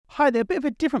Hi there, a bit of a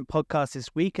different podcast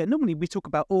this week. Normally we talk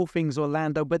about all things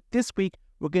Orlando, but this week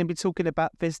we're going to be talking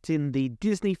about visiting the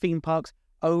Disney theme parks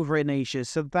over in Asia.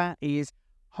 So that is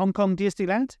Hong Kong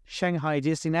Disneyland, Shanghai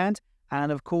Disneyland,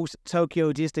 and of course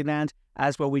Tokyo Disneyland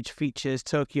as well, which features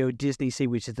Tokyo Disney Sea,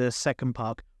 which is the second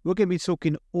park. We're going to be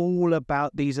talking all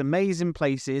about these amazing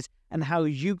places and how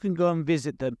you can go and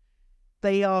visit them.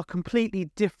 They are completely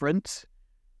different,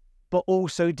 but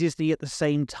also Disney at the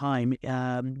same time.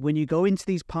 When you go into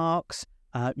these parks,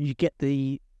 you get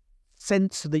the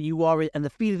sense that you are and the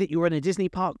feeling that you're in a Disney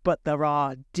park, but there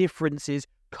are differences,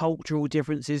 cultural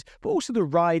differences, but also the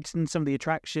rides and some of the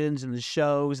attractions and the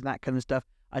shows and that kind of stuff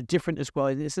are different as well.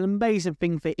 And it's an amazing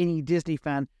thing for any Disney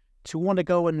fan to want to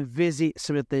go and visit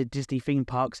some of the Disney theme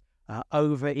parks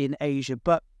over in Asia.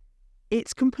 But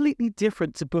it's completely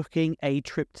different to booking a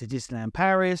trip to Disneyland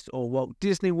Paris or Walt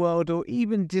Disney World or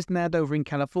even Disneyland over in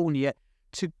California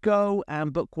to go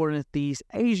and book one of these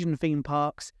Asian theme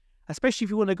parks, especially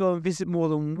if you want to go and visit more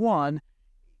than one.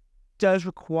 Does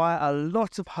require a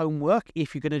lot of homework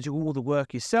if you're going to do all the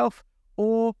work yourself,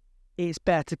 or it's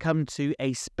better to come to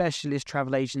a specialist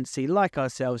travel agency like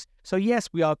ourselves. So yes,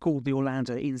 we are called the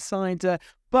Orlando Insider,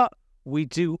 but we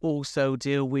do also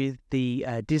deal with the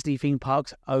Disney theme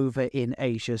parks over in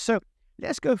Asia. So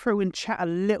let's go through and chat a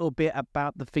little bit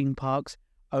about the theme parks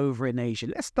over in Asia.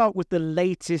 Let's start with the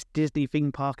latest Disney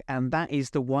theme park, and that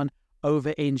is the one over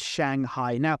in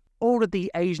Shanghai. Now, all of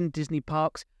the Asian Disney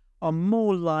parks are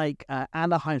more like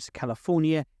Anaheim,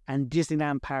 California, and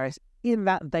Disneyland Paris in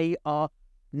that they are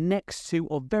next to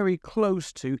or very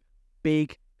close to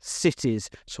big cities,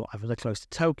 so either close to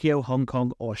Tokyo, Hong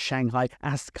Kong, or Shanghai,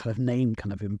 as the kind of name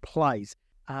kind of implies.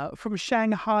 From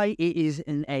Shanghai, it is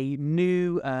in a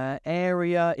new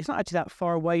area. It's not actually that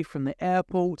far away from the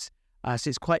airport, so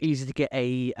it's quite easy to get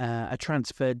a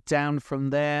transfer down from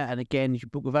there. And again, if you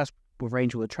book with us, we'll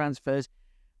arrange all the transfers.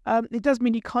 It does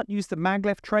mean you can't use the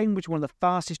maglev train, which is one of the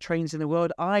fastest trains in the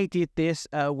world. I did this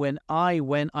when I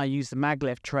used the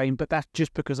maglev train, but that's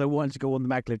just because I wanted to go on the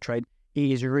maglev train.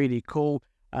 It is really cool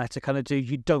to kind of do.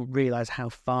 You don't realise how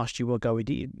fast you are going,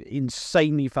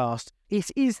 insanely fast.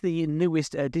 It is the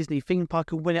newest Disney theme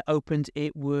park, and when it opened,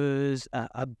 it was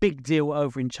a big deal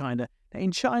over in China. Now,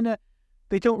 in China,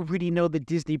 they don't really know the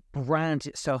Disney brand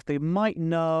itself. They might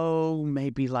know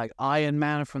maybe like Iron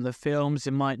Man from the films.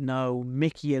 They might know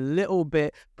Mickey a little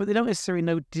bit, but they don't necessarily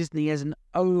know Disney as an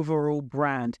overall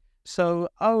brand. So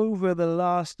over the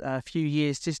last few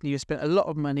years, Disney has spent a lot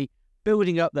of money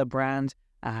building up their brand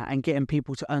and getting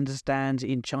people to understand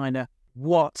in China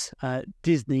what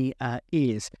Disney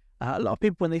is. A lot of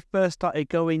people, when they first started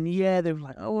going, they were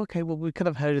like, oh, okay, well, we've kind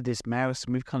of heard of this mouse,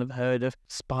 and we've kind of heard of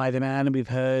Spider-Man, and we've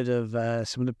heard of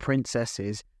some of the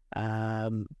princesses.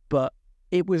 But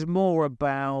it was more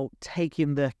about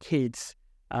taking the kids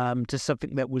to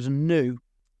something that was new.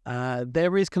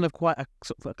 There is kind of quite a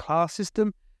sort of a class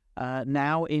system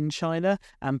now in China,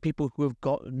 and people who have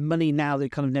got money now they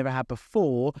kind of never had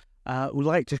before would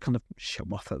like to kind of show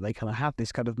off that they kind of have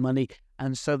this kind of money.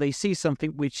 And so they see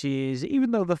something which is, even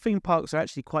though the theme parks are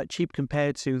actually quite cheap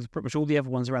compared to pretty much all the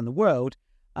other ones around the world,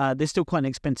 they're still quite an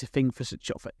expensive thing for such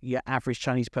your average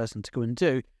Chinese person to go and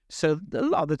do. So a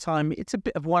lot of the time, it's a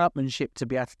bit of one-upmanship to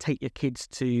be able to take your kids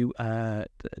to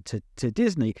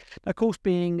Disney. Now, of course,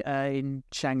 being in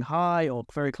Shanghai or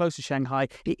very close to Shanghai,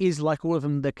 it is like all of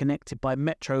them, they're connected by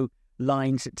metro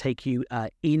lines that take you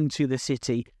into the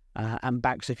city and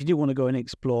back. So if you do want to go and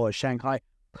explore Shanghai,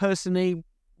 personally,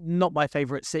 not my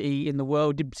favourite city in the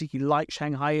world. Didn't particularly like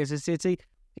Shanghai as a city.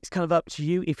 It's kind of up to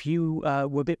you. If you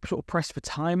were a bit sort of pressed for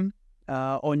time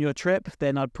on your trip,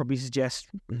 then I'd probably suggest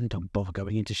don't bother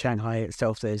going into Shanghai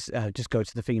itself. There's just go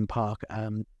to the theme park.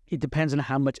 It depends on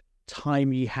how much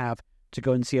time you have to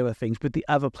go and see other things. But the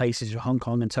other places, Hong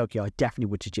Kong and Tokyo, I definitely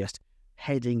would suggest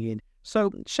heading in.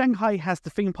 So Shanghai has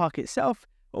the theme park itself.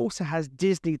 Also has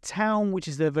Disney Town, which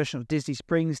is their version of Disney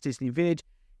Springs, Disney Village.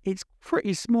 It's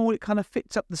pretty small. It kind of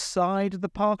fits up the side of the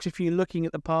park. So if you're looking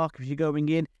at the park, if you're going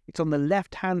in, it's on the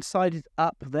left-hand side. It's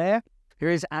up there. There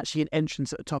is actually an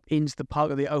entrance at the top into the park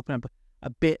that they open up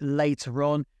a bit later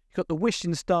on. You've got the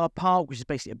Wishing Star Park, which is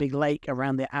basically a big lake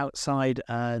around the outside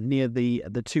near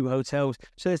the two hotels.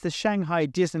 So there's the Shanghai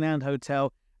Disneyland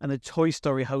Hotel and the Toy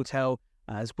Story Hotel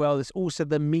as well. There's also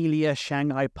the Melia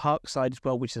Shanghai Parkside as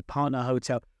well, which is a partner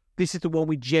hotel. This is the one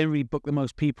we generally book the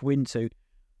most people into.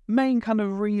 Main kind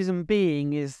of reason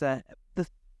being is that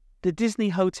the Disney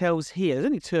hotels here, there's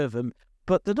only two of them,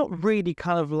 but they're not really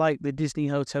kind of like the Disney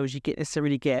hotels you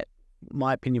necessarily get, in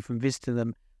my opinion, from visiting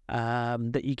them,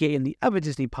 that you get in the other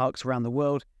Disney parks around the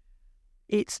world.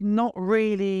 It's not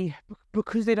really,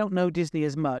 because they don't know Disney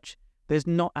as much, there's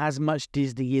not as much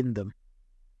Disney in them.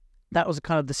 That was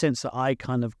kind of the sense that I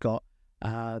kind of got.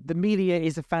 The Melia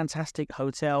is a fantastic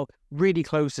hotel, really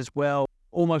close as well,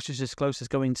 almost as close as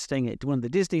staying at one of the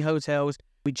Disney hotels.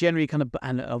 We generally kind of,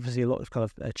 and obviously a lot of kind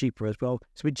of cheaper as well.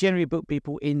 So we generally book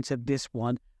people into this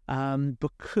one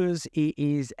because it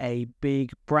is a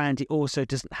big brand. It also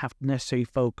doesn't have to necessarily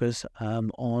focus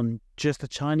on just the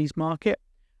Chinese market,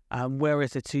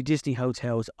 whereas the two Disney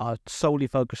hotels are solely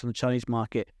focused on the Chinese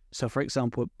market. So, for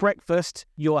example, at breakfast,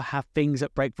 you'll have things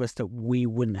at breakfast that we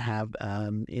wouldn't have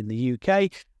in the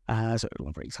UK. So,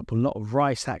 for example, a lot of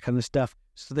rice, that kind of stuff.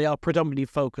 So they are predominantly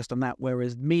focused on that,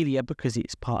 whereas Melia, because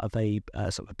it's part of a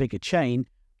sort of a bigger chain,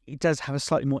 it does have a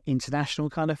slightly more international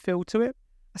kind of feel to it.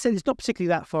 I said it's not particularly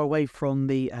that far away from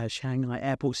the Shanghai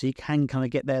airport, so you can kind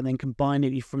of get there and then combine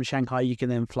it from Shanghai. You can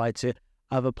then fly to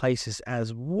other places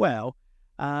as well.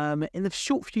 In the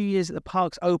short few years that the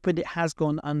park's opened, it has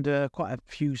gone under quite a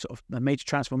few sort of major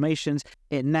transformations.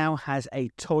 It now has a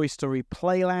Toy Story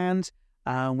Playland,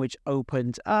 which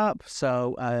opened up,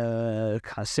 so kind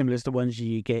of similar to the ones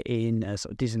you get in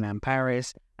sort of Disneyland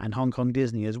Paris and Hong Kong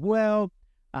Disney as well.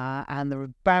 And they're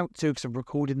about to, because I'm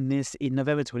recording this in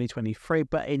November 2023,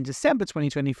 but in December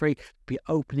 2023, be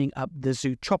opening up the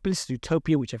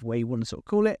Zootopia, whichever way you want to sort of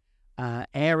call it,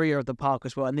 area of the park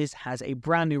as well. And this has a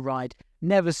brand new ride,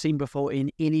 never seen before in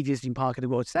any Disney park in the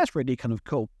world. So that's really kind of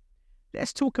cool.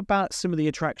 Let's talk about some of the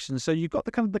attractions. So you've got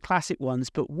the kind of the classic ones,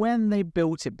 but when they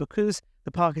built it, because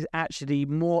the park is actually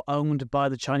more owned by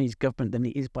the Chinese government than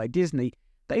it is by Disney,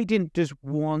 they didn't just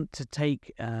want to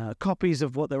take copies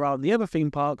of what there are in the other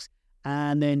theme parks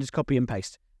and then just copy and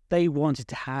paste. They wanted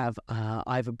to have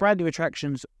either brand new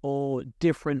attractions or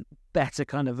different, better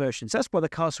kind of versions. That's why the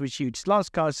castle is huge. It's the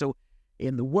largest castle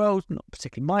in the world, not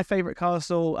particularly my favourite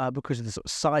castle because of the sort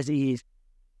of size it is.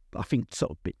 I think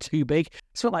sort of a bit too big.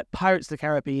 It's not like Pirates of the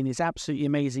Caribbean. It's absolutely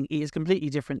amazing. It is completely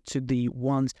different to the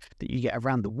ones that you get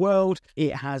around the world.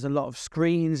 It has a lot of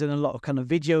screens and a lot of kind of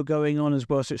video going on as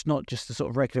well. So it's not just the sort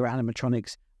of regular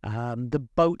animatronics. The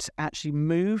boats actually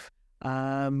move. They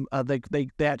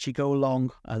actually go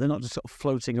along. They're not just sort of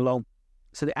floating along.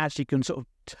 So they actually can sort of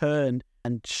turn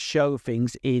and show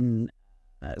things in.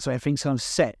 So everything's kind of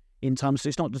set in time. So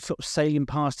it's not just sort of sailing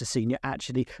past a scene. You're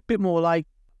actually a bit more like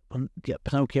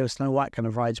Pinocchio, Snow White kind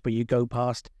of rides where you go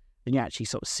past and you actually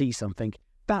sort of see something.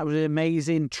 That was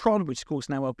amazing. Tron, which of course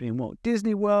now opening in Walt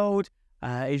Disney World,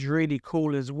 is really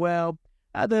cool as well.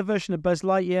 The version of Buzz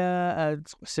Lightyear,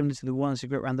 similar to the ones you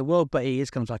get around the world, but it is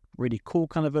kind of like a really cool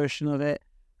kind of version of it.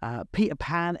 Peter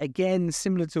Pan, again,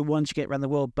 similar to the ones you get around the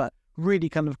world, but really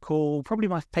kind of cool. Probably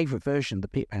my favourite version of the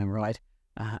Peter Pan ride,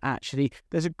 actually.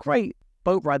 There's a great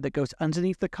boat ride that goes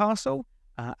underneath the castle.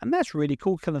 And that's really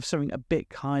cool, kind of something a bit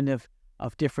kind of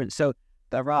different. So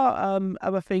there are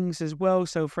other things as well.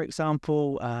 So, for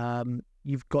example,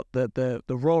 you've got the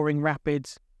Roaring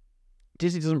Rapids.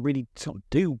 Disney doesn't really sort of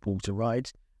do water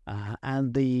rides.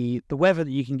 And the weather that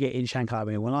you can get in Shanghai, I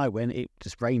mean, when I went, it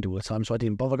just rained all the time, so I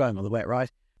didn't bother going on the wet ride.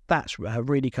 That's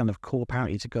really kind of cool,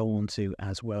 apparently, to go on to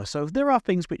as well. So there are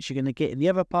things which you're going to get in the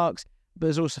other parks, but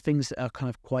there's also things that are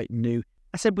kind of quite new.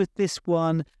 I said with this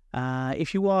one,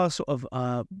 if you are sort of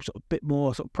a bit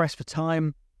more sort of pressed for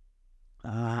time,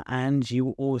 and you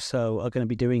also are going to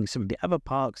be doing some of the other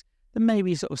parks, then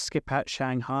maybe sort of skip out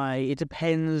Shanghai. It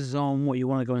depends on what you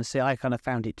want to go and see. I kind of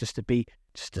found it just to be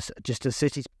just a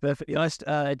city, to be perfectly honest.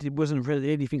 It wasn't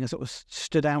really anything that sort of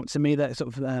stood out to me that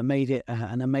sort of made it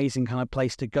an amazing kind of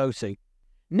place to go to.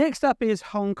 Next up is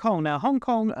Hong Kong. Now, Hong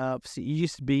Kong obviously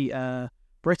used to be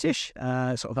British,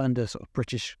 sort of under sort of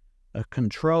British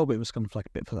control, but it was kind of like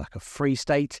a bit of like a free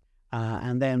state,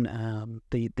 and then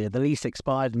the lease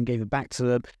expired and gave it back to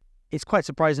them. It's quite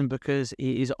surprising because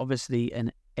it is obviously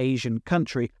an Asian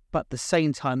country, but at the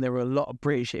same time there are a lot of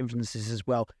British influences as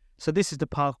well. So this is the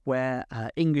park where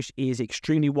English is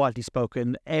extremely widely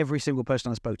spoken. Every single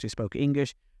person I spoke to spoke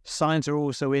English. Signs are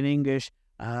also in English.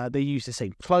 They use the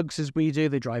same plugs as we do.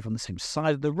 They drive on the same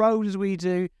side of the road as we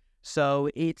do. So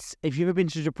it's, if you've ever been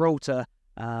to Gibraltar,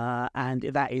 and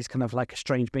that is kind of like a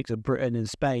strange mix of Britain and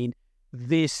Spain,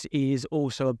 this is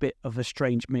also a bit of a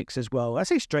strange mix as well. I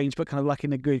say strange, but kind of like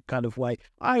in a good kind of way.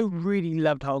 I really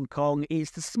loved Hong Kong.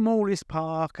 It's the smallest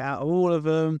park out of all of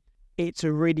them. It's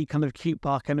a really kind of cute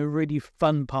park and a really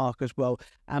fun park as well.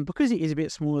 And because it is a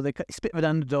bit smaller, it's a bit of an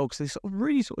underdog, so they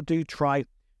really do try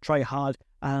hard.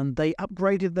 And they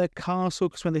upgraded their castle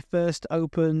because when they first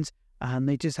opened, and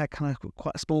they just had kind of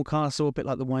quite a small castle, a bit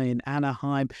like the one in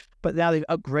Anaheim. But now they've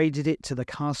upgraded it to the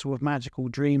Castle of Magical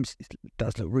Dreams. It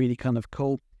does look really kind of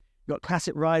cool. You've got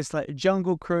classic rides like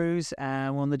Jungle Cruise,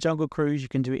 and on the Jungle Cruise, you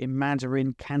can do it in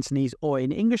Mandarin, Cantonese, or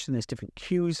in English, and there's different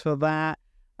queues for that.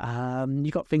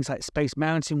 You've got things like Space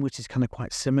Mountain, which is kind of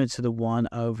quite similar to the one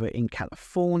over in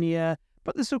California,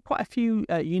 but there's quite a few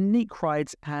unique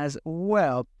rides as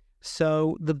well.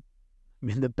 So the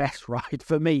best ride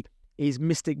for me is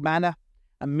Mystic Manor,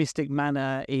 and Mystic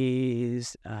Manor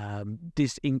is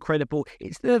this incredible.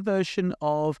 It's their version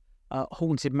of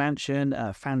Haunted Mansion,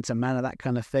 Phantom Manor, that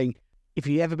kind of thing. If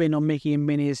you've ever been on Mickey and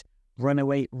Minnie's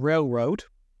Runaway Railroad,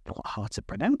 not hard to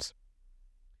pronounce.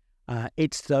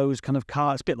 It's those kind of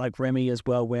carts, a bit like Remy as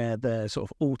well, where they're sort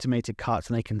of automated carts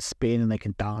and they can spin and they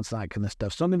can dance, that kind of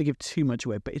stuff. So I'm going to give too much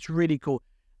away, but it's really cool.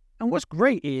 And what's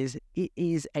great is it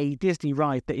is a Disney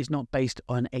ride that is not based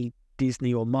on a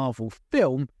Disney or Marvel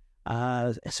film.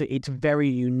 So it's very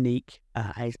unique.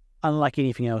 It's unlike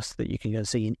anything else that you can go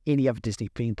see in any other Disney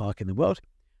theme park in the world.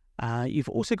 You've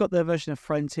also got their version of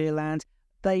Frontierland.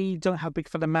 They don't have Big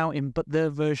Thunder Mountain, but their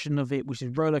version of it, which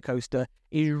is roller coaster,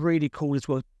 is really cool as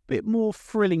well. A bit more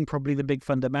thrilling probably than Big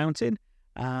Thunder Mountain.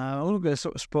 I'm not going to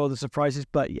sort of spoil the surprises,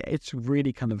 but yeah, it's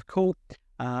really kind of cool.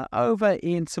 Over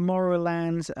in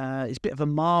Tomorrowland, it's a bit of a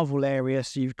Marvel area,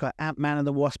 so you've got Ant-Man and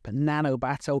the Wasp, Nano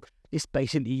Battle. This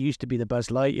basically used to be the Buzz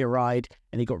Lightyear ride,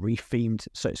 and it got rethemed,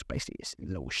 so it's basically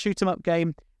a little shoot-'em-up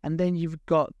game. And then you've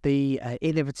got the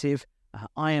innovative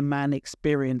Iron Man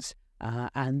experience,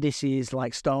 and this is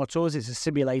like Star Tours. It's a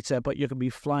simulator, but you're going to be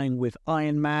flying with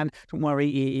Iron Man. Don't worry,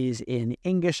 it is in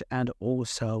English and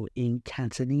also in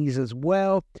Cantonese as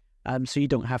well, so you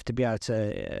don't have to be able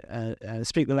to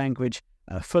speak the language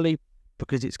fully,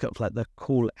 because it's got like the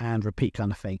call and repeat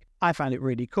kind of thing. I found it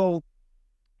really cool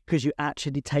because you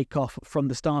actually take off from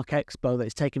the Stark Expo that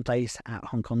is taking place at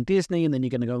Hong Kong Disney, and then you're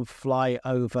going to go and fly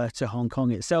over to Hong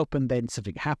Kong itself, and then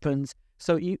something happens.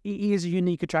 So it is a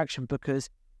unique attraction because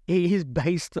it is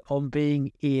based on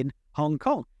being in Hong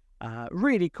Kong.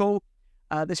 Really cool.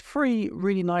 There's 3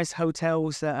 really nice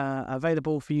hotels that are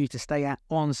available for you to stay at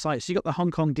on site. So you've got the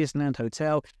Hong Kong Disneyland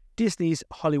Hotel, Disney's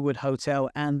Hollywood Hotel,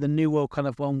 and the New World kind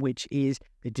of one, which is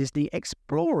the Disney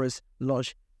Explorers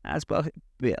Lodge, as well, a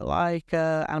bit like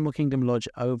Animal Kingdom Lodge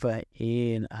over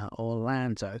in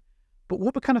Orlando. But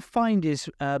what we kind of find is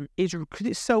because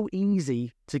it's so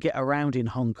easy to get around in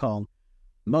Hong Kong,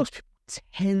 most people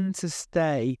tend to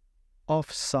stay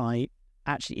off-site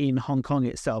actually in Hong Kong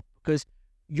itself, because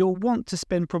you'll want to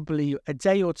spend probably a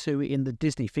day or two in the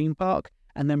Disney theme park,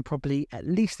 and then probably at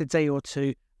least a day or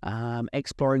two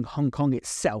exploring Hong Kong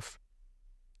itself.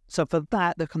 So for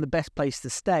that, the kind of best place to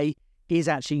stay is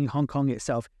actually in Hong Kong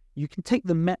itself. You can take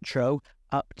the metro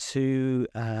up to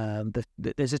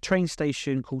there's a train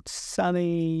station called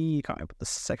Sunny. I can't remember the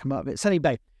second part of it. Sunny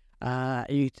Bay.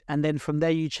 And then from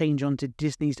there you change onto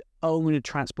Disney's own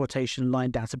transportation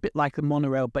line down. It's a bit like the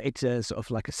monorail, but it's a sort of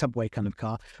like a subway kind of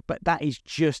car. But that is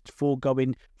just for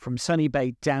going from Sunny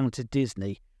Bay down to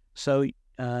Disney. So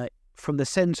from the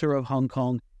centre of Hong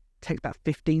Kong, it takes about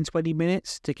 15-20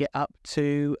 minutes to get up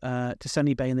to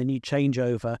Sunny Bay, and then you change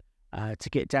over to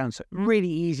get down. So really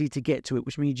easy to get to it,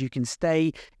 which means you can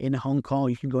stay in Hong Kong,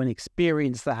 you can go and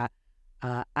experience that,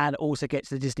 and also get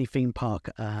to the Disney theme park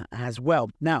as well.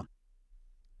 Now,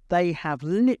 they have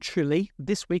literally,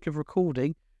 this week of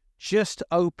recording, just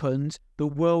opened the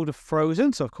world of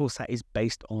Frozen. So, of course, that is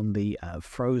based on the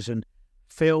Frozen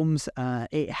films.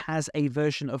 It has a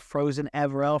version of Frozen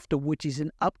Ever After, which is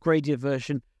an upgraded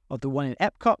version of the one in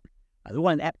Epcot. The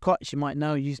one in Epcot, as you might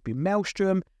know, used to be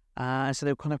Maelstrom. So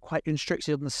they were kind of quite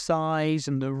restricted on the size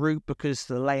and the route because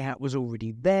the layout was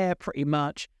already there pretty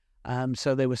much.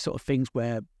 So there were sort of things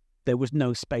where there was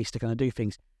no space to kind of do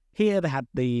things. Here they had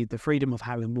the freedom of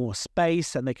having more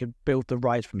space, and they could build the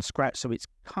rides from scratch. So it's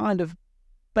kind of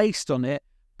based on it,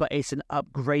 but it's an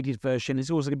upgraded version. It's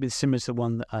also going to be similar to the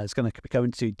one that is going to be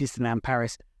going to Disneyland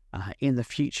Paris in the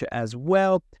future as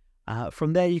well.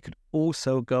 From there, you could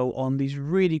also go on these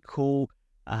really cool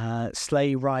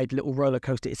sleigh ride, little roller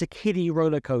coaster. It's a kiddie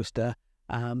roller coaster,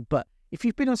 but if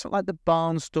you've been on something like the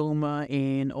Barnstormer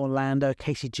in Orlando,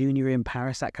 Casey Jr. in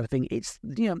Paris, that kind of thing, it's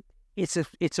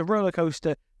it's a roller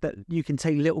coaster that you can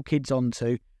take little kids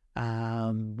onto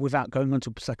without going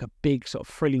onto like a big sort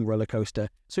of thrilling roller coaster.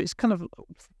 So it's kind of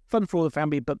fun for all the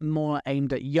family, but more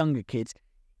aimed at younger kids.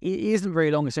 It isn't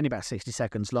very long; it's only about 60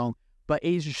 seconds long, but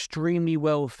it is extremely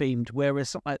well themed. Whereas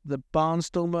something like the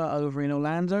Barnstormer over in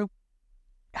Orlando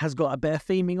has got a bear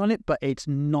theming on it, but it's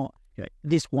not.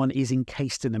 This one is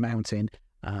encased in the mountain,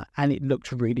 and it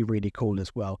looks really, really cool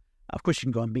as well. Of course, you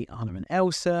can go and meet Anna and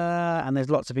Elsa, and there's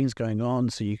lots of things going on,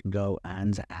 so you can go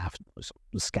and have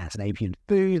Scandinavian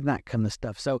food and that kind of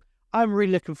stuff. So I'm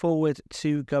really looking forward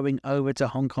to going over to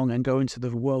Hong Kong and going to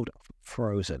the world of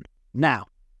Frozen. Now,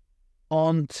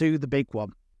 on to the big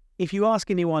one. If you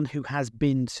ask anyone who has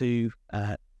been to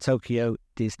Tokyo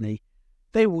Disney,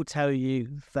 they will tell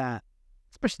you that,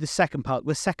 especially the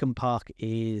second park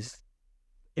is,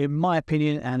 in my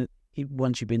opinion, and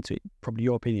once you've been to it, probably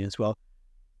your opinion as well,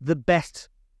 the best,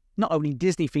 not only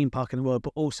Disney theme park in the world,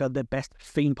 but also the best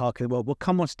theme park in the world. We'll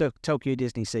come on to Tokyo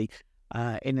Disney Sea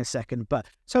in a second, but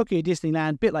Tokyo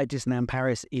Disneyland, a bit like Disneyland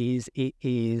Paris, is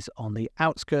on the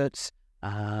outskirts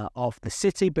of the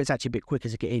city, but it's actually a bit quicker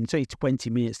to get in. It's only 20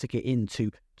 minutes to get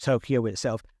into Tokyo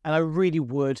itself, and I really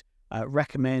would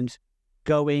recommend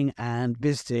going and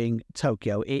visiting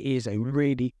Tokyo. It is a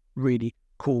really, really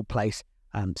cool place.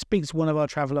 Speak to one of our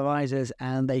travel advisors,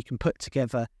 and they can put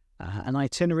together an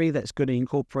itinerary that's going to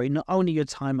incorporate not only your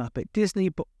time up at Disney,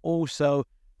 but also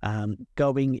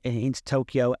going into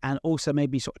Tokyo, and also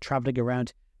maybe sort of traveling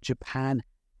around Japan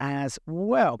as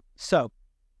well. So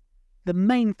the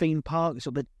main theme park,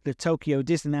 so the Tokyo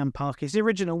Disneyland Park, is the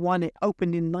original one. It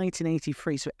opened in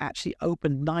 1983, so it actually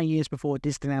opened 9 years before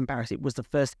Disneyland Paris. It was the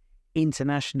first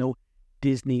international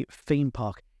Disney theme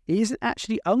park. It isn't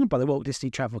actually owned by the Walt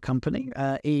Disney Travel Company.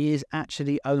 It is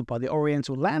actually owned by the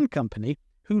Oriental Land Company,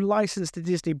 who licensed the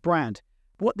Disney brand.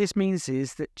 What this means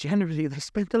is that generally they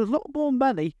spend a lot more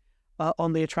money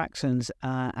on the attractions,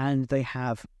 and they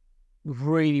have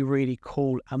really, really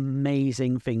cool,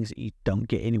 amazing things that you don't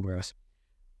get anywhere else.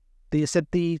 They said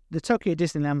the Tokyo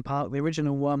Disneyland Park, the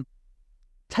original one,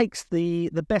 takes the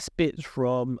best bits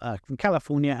from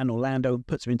California and Orlando and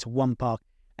puts them into one park,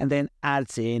 and then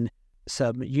adds in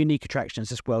some unique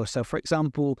attractions as well. So, for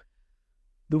example,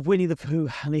 the Winnie the Pooh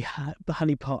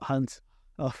honey pot hunt.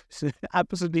 Oh, it's an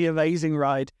absolutely amazing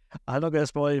ride. I'm not going to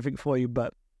spoil anything for you,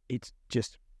 but it's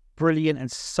just brilliant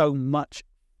and so much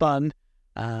fun.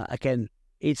 Again,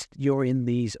 you're in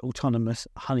these autonomous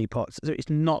honey pots, so it's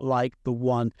not like the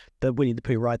Winnie the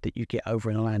Pooh ride that you get over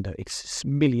in Orlando. It's a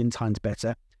million times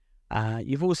better.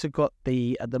 You've also got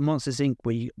the Monsters Inc.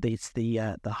 where it's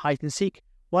the hide and seek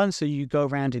one. So you go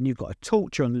around and you've got a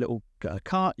torch on a little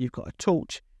cart. You've got a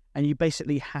torch, and you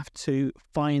basically have to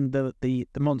find the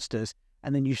monsters,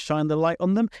 and then you shine the light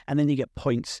on them, and then you get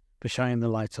points for shining the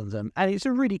light on them. And it's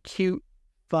a really cute,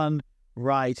 fun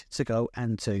ride to go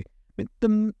and to.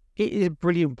 It is a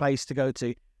brilliant place to go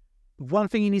to. One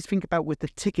thing you need to think about with the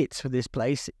tickets for this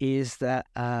place is that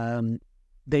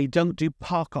they don't do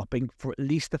park hopping for at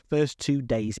least the first 2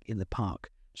 days in the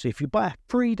park. So if you buy a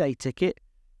 3-day ticket,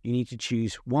 you need to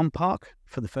choose one park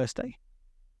for the first day.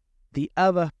 The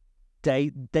other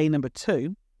day number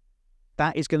 2,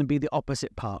 that is going to be the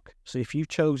opposite park. So if you've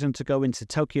chosen to go into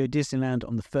Tokyo Disneyland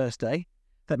on the first day,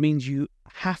 that means you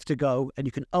have to go, and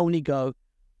you can only go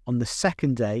on the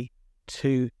second day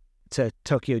to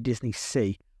Tokyo Disney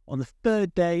Sea. On the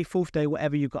 3rd day, 4th day,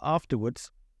 whatever you've got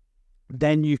afterwards,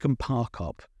 then you can park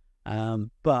hop.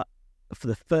 But for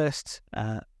the first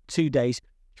 2 days,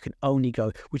 you can only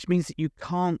go, which means that you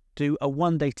can't do a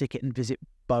 1-day ticket and visit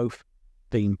both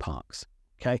theme parks.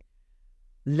 Okay,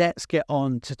 let's get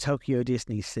on to Tokyo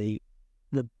Disney Sea,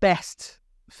 the best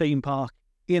theme park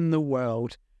in the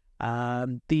world.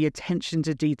 The attention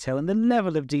to detail and the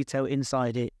level of detail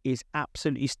inside it is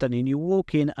absolutely stunning. You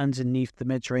walk in underneath the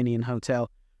Mediterranean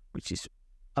Hotel, which is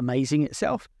amazing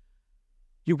itself.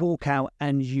 You walk out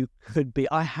and you could be...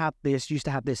 used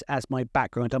to have this as my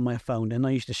background on my phone, and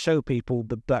I used to show people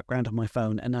the background on my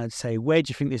phone, and I'd say, where do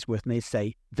you think this was? And they'd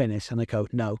say, Venice. And I go,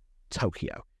 no,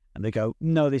 Tokyo. And they go,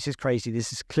 no, this is crazy.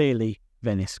 This is clearly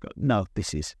Venice. I go, no,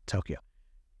 this is Tokyo.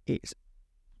 It's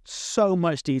so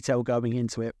much detail going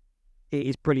into it. It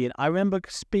is brilliant. I remember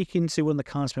speaking to one of the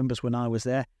cast members when I was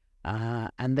there,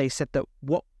 and they said that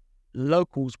what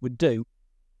locals would do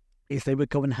is they would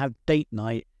go and have date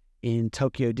night in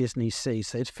Tokyo Disney Sea.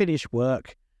 So they'd finish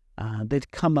work,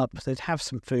 they'd come up, they'd have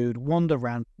some food, wander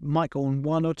around, might go on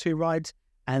 1 or 2 rides,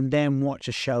 and then watch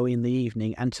a show in the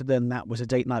evening. And to them, that was a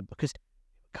date night, because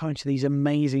going to these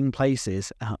amazing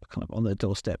places kind of on their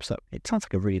doorstep. So it sounds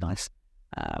like a really nice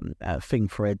thing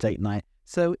for a date night.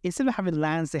 So instead of having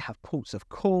lands, they have ports of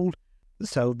call.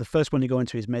 So the first one you go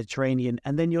into is Mediterranean,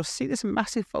 and then you'll see this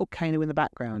massive volcano in the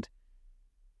background.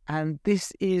 And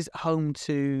this is home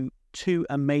to 2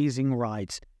 amazing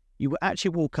rides. You will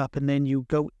actually walk up, and then you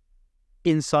go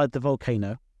inside the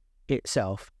volcano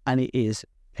itself, and it is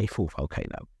a full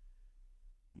volcano.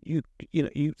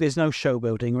 There's no show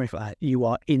building or anything like that. You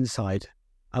are inside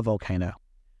a volcano.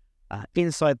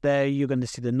 Inside there, you're going to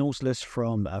see the Nautilus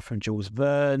from Jules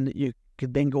Verne. You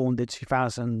could then go on the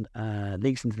 2,000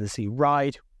 Leagues into the Sea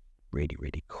ride. Really,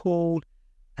 really cool.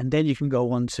 And then you can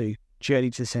go on to Journey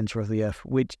to the Center of the Earth,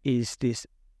 which is this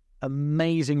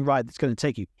amazing ride that's going to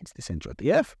take you into the center of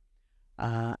the Earth.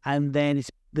 And then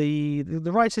it's the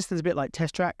ride system is a bit like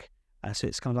Test Track. So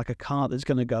it's kind of like a car that's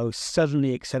going to go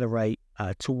suddenly accelerate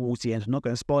towards the end. I'm not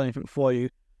going to spoil anything for you.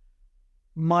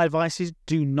 My advice is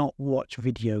do not watch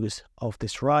videos of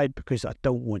this ride because I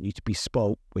don't want you to be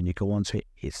spoiled when you go onto it.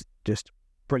 It's just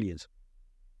brilliant.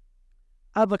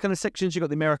 Other kind of sections, you've got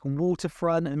the American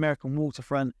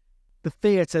Waterfront. The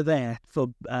theatre there for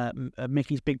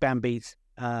Mickey's Big Band Beats,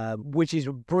 which is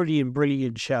a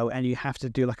brilliant show, and you have to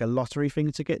do like a lottery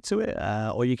thing to get to it,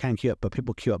 or you can queue up, but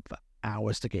people queue up for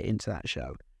hours to get into that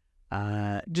show.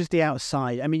 Just the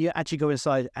outside, I mean, you actually go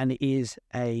inside and it is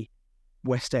a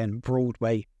West End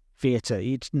Broadway theatre.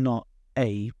 It's not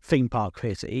a theme park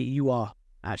theatre. You are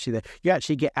actually there. You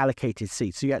actually get allocated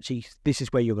seats, so this is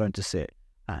where you're going to sit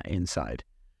inside.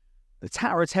 The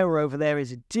Tower of Terror over there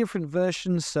is a different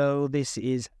version, so this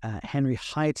is Henry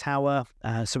Hightower,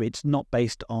 so it's not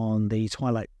based on the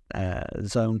Twilight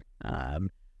Zone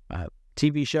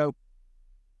TV show.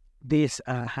 This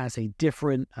has a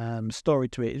different story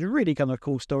to it. It's a really kind of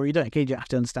cool story. You don't have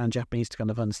to understand Japanese to kind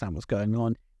of understand what's going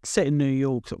on. It's set in New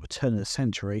York, sort of turn of the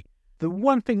century. The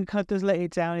one thing that kind of does let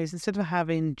it down is instead of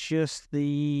having just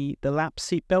the lap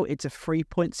seatbelt, it's a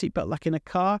 3-point seatbelt like in a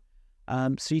car.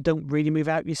 So you don't really move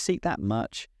out your seat that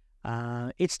much.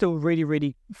 It's still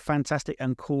really fantastic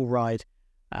and cool ride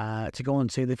to go on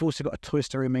to. They've also got a Toy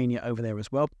Story Mania over there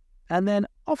as well. And then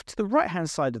off to the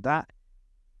right-hand side of that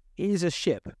is a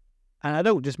ship. And I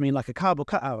don't just mean like a cardboard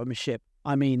cutout of a ship.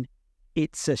 I mean,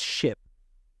 it's a ship.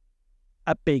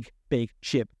 A big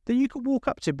ship that you could walk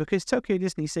up to because Tokyo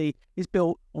Disney Sea is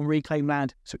built on reclaimed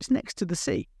land, so it's next to the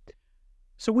sea.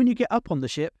 So when you get up on the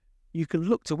ship, you can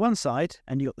look to one side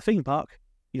and you've got the theme park.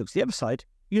 You look to the other side,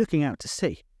 you're looking out to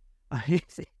sea.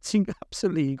 It's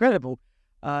absolutely incredible.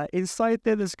 Inside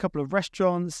there's a couple of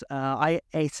restaurants. I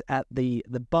ate at the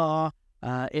bar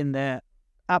in there.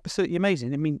 Absolutely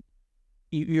amazing. I mean,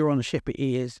 you're on a ship. It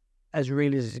is as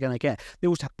real as it's going to get. They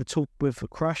also have the talk with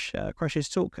Crush's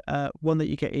talk, one that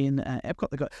you get in Epcot.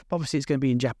 But obviously it's going to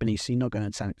be in Japanese, so you're not going to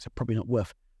understand it. So probably not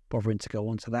worth bothering to go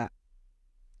on to that.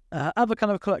 Other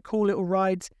kind of cool little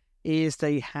rides is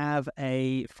they have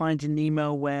a Finding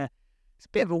Nemo where it's a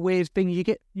bit of a weird thing.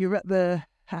 You're at the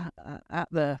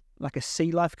like a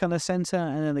sea life kind of center,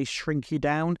 and then they shrink you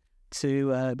down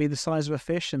to be the size of a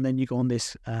fish, and then you go on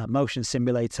this motion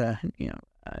simulator. You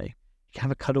can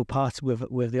have a cuddle party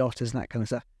with the otters and that kind of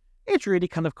stuff. It's really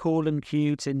kind of cool and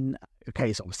cute, and okay,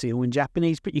 it's obviously all in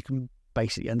Japanese, but you can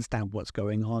basically understand what's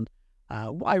going on.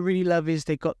 What I really love is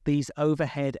they've got these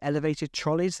overhead elevated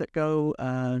trolleys that go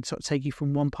sort of take you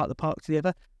from one part of the park to the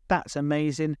other. That's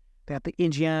amazing. They have the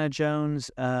Indiana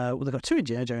Jones. They've got two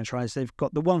Indiana Jones rides. They've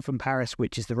got the one from Paris,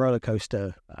 which is the roller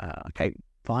coaster. Okay,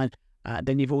 fine.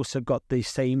 Then you've also got the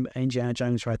same Indiana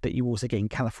Jones ride that you also get in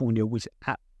California, which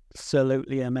is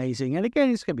absolutely amazing. And again,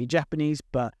 it's going to be Japanese,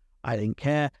 but I didn't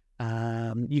care.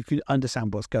 You can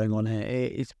understand what's going on here.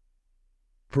 It's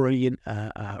brilliant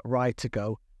ride to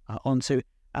go onto.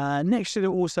 Next to it,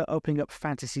 also opening up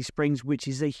Fantasy Springs, which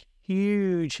is a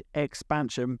huge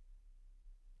expansion.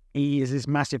 It is this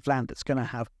massive land that's going to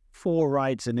have 4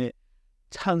 rides in it,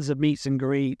 tons of meets and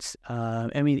greets.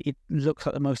 I mean, it looks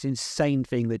like the most insane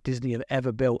thing that Disney have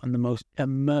ever built and the most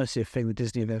immersive thing that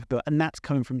Disney have ever built. And that's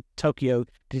coming from Tokyo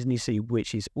Disney Sea,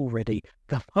 which is already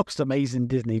the most amazing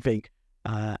Disney thing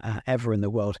ever in the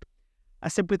world. I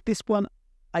said with this one,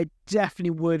 I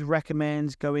definitely would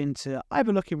recommend going to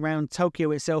either looking around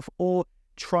Tokyo itself or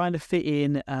trying to fit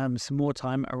in some more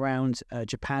time around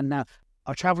Japan. Now,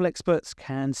 our travel experts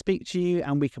can speak to you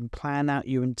and we can plan out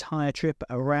your entire trip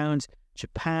around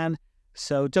Japan.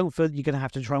 So don't feel you're going to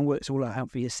have to try and work this all out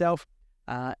for yourself.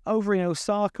 Over in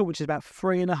Osaka, which is about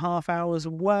 3.5 hours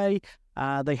away,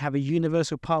 they have a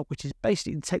Universal Park, which is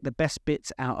basically to take the best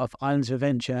bits out of Islands of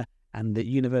Adventure and the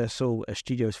Universal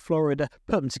Studios Florida,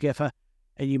 put them together,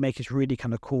 and you make this really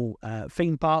kind of cool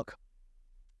theme park.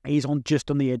 He's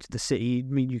just on the edge of the city.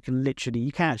 I mean, you can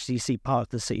actually see part of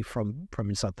the city from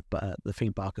inside the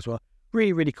theme park as well.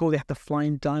 Really, really cool. They have the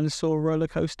flying dinosaur roller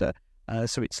coaster.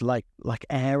 So it's like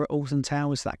Air at Alton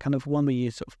Towers, that kind of one where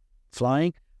you're sort of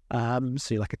flying.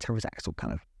 So you're like a pterodactyl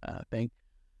kind of thing.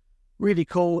 Really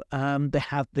cool. They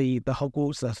have the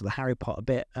Hogwarts, that's the Harry Potter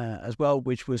bit as well,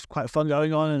 which was quite fun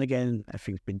going on. And again,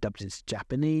 everything's been dubbed into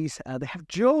Japanese. They have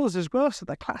Jaws as well, so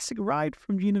the classic ride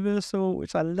from Universal,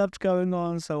 which I loved going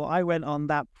on. So I went on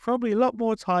that probably a lot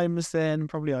more times than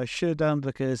probably I should have done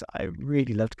because I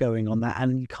really loved going on that.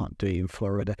 And you can't do it in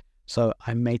Florida. So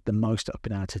I made the most of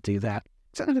being able to do that.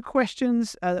 Some of the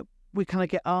questions that we kind of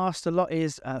get asked a lot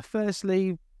is,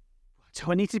 firstly,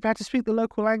 Do I need to be able to speak the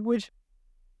local language?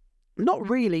 Not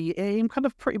really. In kind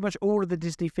of pretty much all of the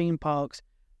Disney theme parks,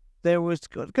 there was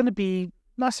going to be,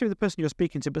 not necessarily the person you're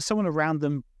speaking to, but someone around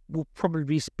them will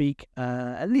probably speak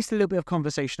at least a little bit of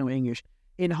conversational English.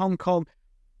 In Hong Kong,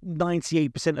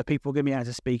 98% of people are going to be able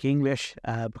to speak English.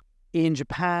 In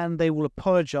Japan, they will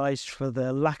apologise for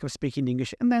the lack of speaking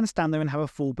English and then stand there and have a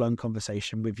full-blown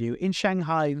conversation with you. In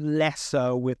Shanghai, less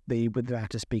so with the how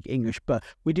to speak English, but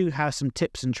we do have some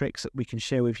tips and tricks that we can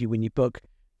share with you when you book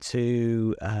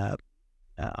to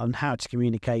on how to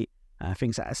communicate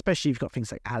things, especially if you've got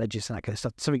things like allergies and that kind of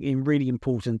stuff. Something really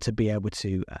important to be able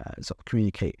to sort of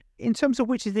communicate. In terms of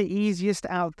which is the easiest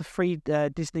out of the 3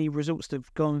 Disney resorts to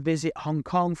go and visit, Hong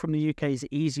Kong from the UK is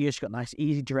the easiest. You've got nice,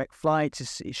 easy, direct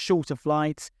flights. It's shorter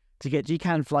flights to get. You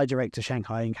can fly direct to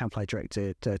Shanghai and can fly direct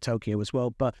to Tokyo as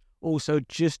well, but also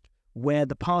just where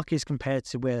the park is compared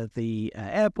to where the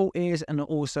airport is, and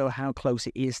also how close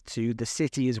it is to the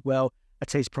city as well. I'd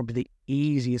say it's probably the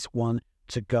easiest one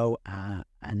to go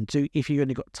and do if you've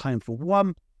only got time for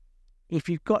one. If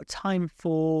you've got time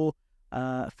for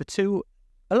 2,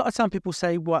 a lot of time people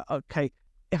say, well, okay,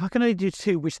 if I can only do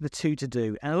 2, which are the 2 to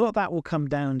do? And a lot of that will come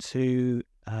down to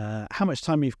how much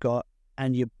time you've got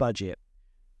and your budget.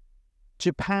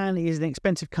 Japan is an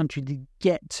expensive country to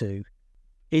get to.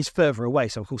 It's further away,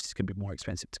 so of course it's going to be more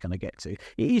expensive to kind of get to.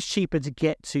 It is cheaper to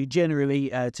get to, generally,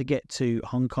 to get to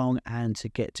Hong Kong and to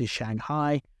get to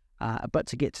Shanghai. But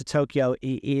to get to Tokyo,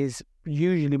 it is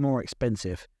usually more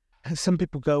expensive. Some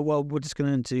people go, well, we're just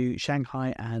going to do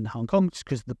Shanghai and Hong Kong just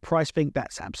because of the price thing.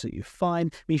 That's absolutely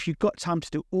fine. I mean, if you've got time to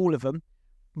do all of them,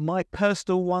 my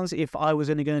personal ones, if I was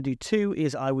only going to do 2,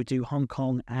 is I would do Hong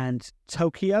Kong and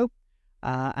Tokyo,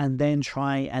 and then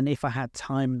try, and if I had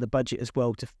time, the budget as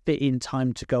well, to fit in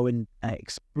time to go and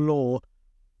explore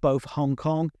both Hong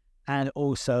Kong and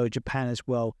also Japan as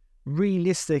well.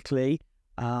 Realistically,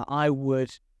 I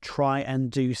would try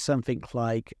and do something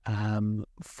like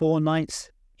 4 nights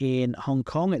in Hong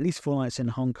Kong, at least 4 nights in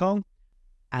Hong Kong,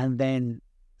 and then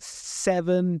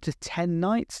 7 to 10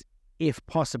 nights, if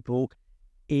possible,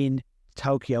 in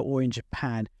Tokyo or in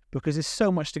Japan, because there's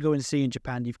so much to go and see in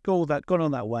Japan. You've gone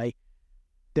on that way.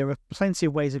 There are plenty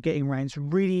of ways of getting around. It's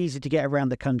really easy to get around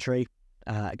the country.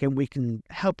 Again, we can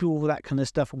help you with all that kind of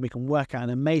stuff, and we can work out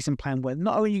an amazing plan where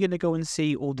not only are you going to go and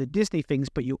see all the Disney things,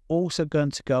 but you're also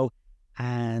going to go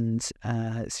and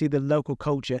see the local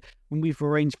culture. When we've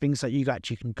arranged things like you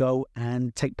actually can go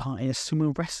and take part in a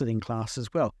sumo wrestling class as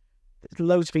well. There's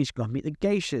loads of things you can go and meet the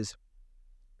geishas.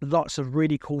 Lots of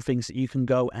really cool things that you can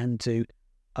go and do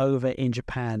over in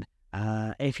Japan.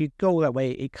 If you go that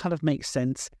way, it kind of makes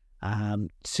sense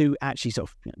to actually sort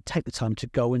of take the time to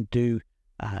go and do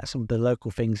some of the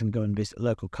local things and go and visit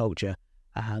local culture.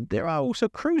 There are also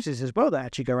cruises as well that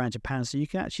actually go around Japan, so you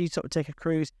can actually sort of take a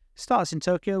cruise. Starts in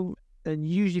Tokyo and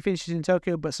usually finishes in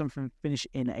Tokyo, but some finish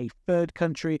in a third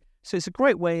country. So it's a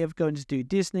great way of going to do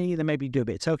Disney, then maybe do a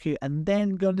bit of Tokyo, and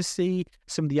then going to see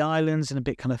some of the islands and a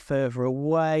bit kind of further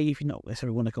away if you not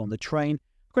necessarily want to go on the train.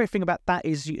 The great thing about that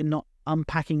is you're not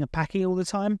unpacking and packing all the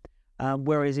time.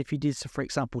 Whereas if you did, so for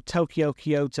example, Tokyo,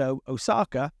 Kyoto,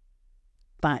 Osaka,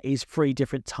 that is 3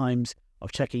 different times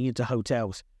of checking into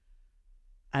hotels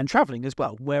and traveling as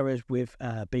well. Whereas with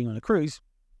being on a cruise,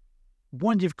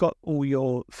 one, you've got all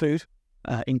your food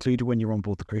included when you're on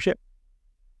board the cruise ship.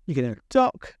 You can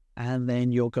dock, and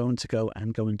then you're going to go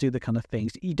and do the kind of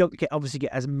things. You don't obviously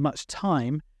get as much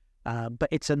time, but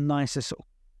it's a nicer sort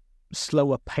of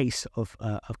slower pace of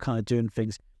kind of doing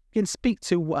things. You can speak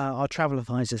to our travel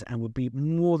advisors, and we'll be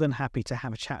more than happy to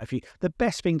have a chat with you. The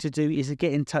best thing to do is to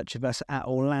get in touch with us at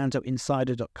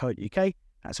orlandoinsider.co.uk.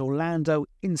 That's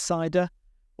orlandoinsider,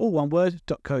 all one word,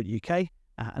 .co.uk.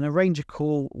 And arrange a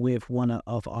call with one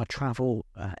of our travel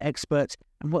experts.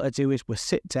 And what I do is we'll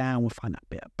sit down, we'll find out a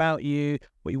bit about you,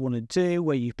 what you want to do,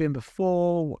 where you've been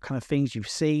before, what kind of things you've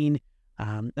seen.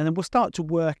 And then we'll start to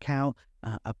work out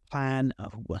a plan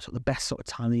of what's the best sort of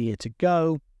time of the year to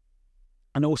go.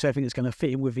 And also everything that's going to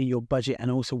fit in within your budget and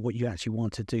also what you actually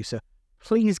want to do. So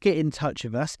please get in touch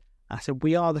with us. So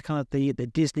we are the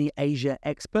Disney Asia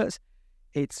experts.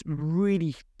 It's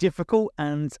really difficult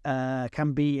and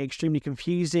can be extremely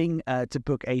confusing to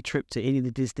book a trip to any of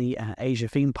the Disney Asia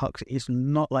theme parks. It's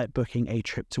not like booking a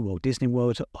trip to Walt Disney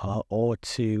World or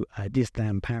to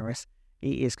Disneyland Paris.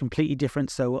 It is completely different.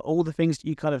 So all the things that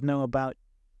you kind of know about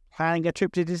planning a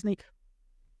trip to Disney,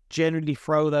 generally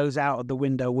throw those out of the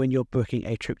window when you're booking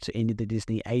a trip to any of the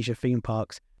Disney Asia theme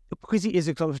parks. Because it is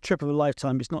a sort of trip of a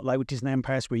lifetime, it's not like with Disneyland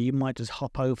Paris where you might just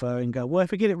hop over and go, well, if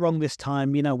we get it wrong this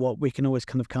time, you know what, we can always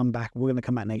kind of come back. We're going to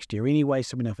come back next year anyway,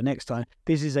 so we know for next time.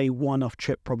 This is a one-off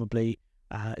trip probably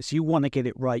So you want to get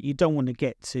it right. You don't want to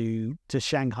get to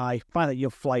Shanghai, find out your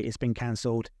flight has been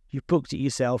cancelled. You've booked it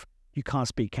yourself. You can't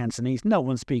speak Cantonese. No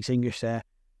one speaks English there.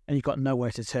 And you've got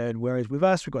nowhere to turn. Whereas with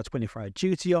us, we've got a 24-hour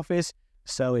duty office.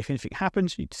 So if anything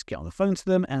happens, you just get on the phone to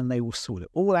them and they will sort it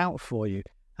all out for you.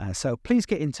 So please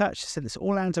get in touch. Send us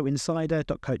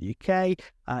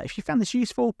orlandoinsider.co.uk. If you found this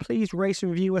useful, please rate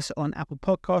and review us on Apple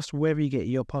Podcasts, wherever you get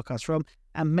your podcast from,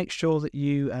 and make sure that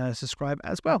you subscribe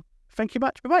as well. Thank you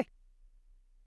much. Bye-bye.